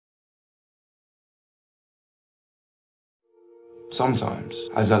Sometimes,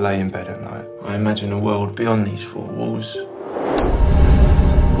 as I lay in bed at night, I imagine a world beyond these four walls.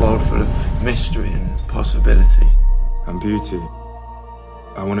 A world full of mystery and possibility. And beauty.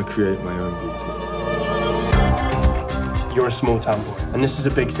 I want to create my own beauty. You're a small town boy, and this is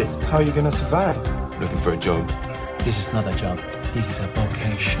a big city. How are you gonna survive? Looking for a job. This is not a job. This is a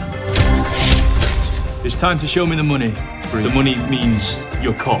vocation. It's time to show me the money. The money means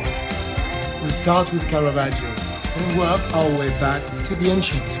your cock. We start with Caravaggio and work our way back to the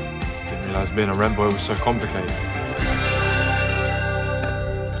ancients. Didn't realize being a rent boy was so complicated.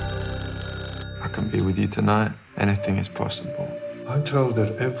 I can be with you tonight. Anything is possible. I'm told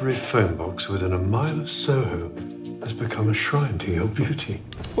that every phone box within a mile of Soho has become a shrine to your beauty.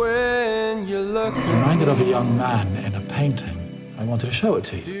 When you're looking... Reminded of a young man in a painting. I wanted to show it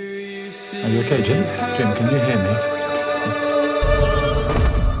to you. Are you okay, Jim? Jim, can you hear me?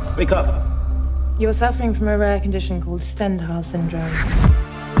 Wake up. You're suffering from a rare condition called Stendhal-Syndrome.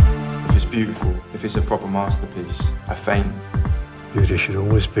 If it's beautiful, if it's a proper masterpiece, I faint. Beauty should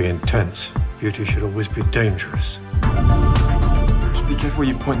always be intense. Beauty should always be dangerous. Just be careful where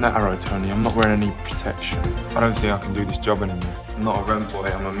you point that arrow, Tony. I'm not wearing any protection. I don't think I can do this job anymore. I'm not a rent boy,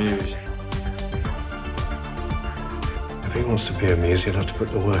 I'm amused. If he wants to be amused, he'll have to put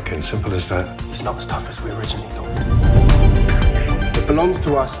the work in. Simple as that. It's not as tough as we originally thought. It belongs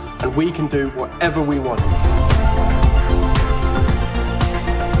to us, and we can do whatever we want.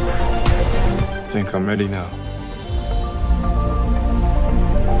 I think I'm ready now.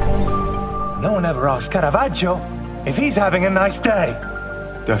 No one ever asked Caravaggio if he's having a nice day.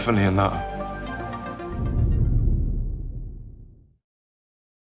 Definitely a nutter.